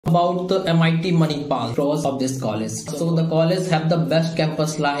About the MIT Manipal pros of this college. So the college have the best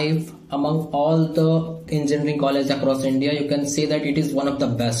campus life among all the engineering colleges across India. You can say that it is one of the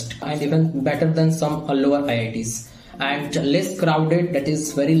best and even better than some lower IITs. And less crowded, that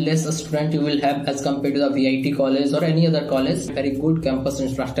is very less student you will have as compared to the Viteee college or any other college. Very good campus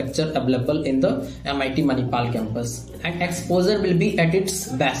infrastructure available in the MIT Manipal campus, and exposure will be at its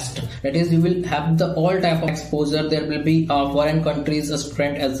best. That is, you will have the all type of exposure. There will be foreign countries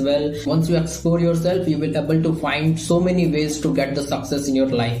student as well. Once you explore yourself, you will able to find so many ways to get the success in your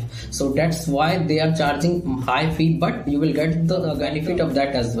life. So that's why they are charging high fee, but you will get the benefit of that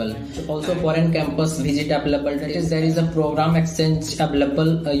as well. Also foreign campus visit available. That is, there is a program exchange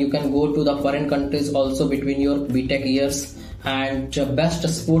available. You can go to the foreign countries also between your BTech years, and best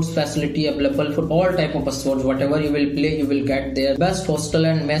sports facility available for all type of sports. Whatever you will play, you will get there. Best hostel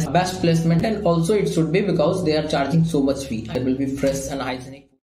and mess, best placement, and also it should be because they are charging so much fee. It will be fresh and hygienic.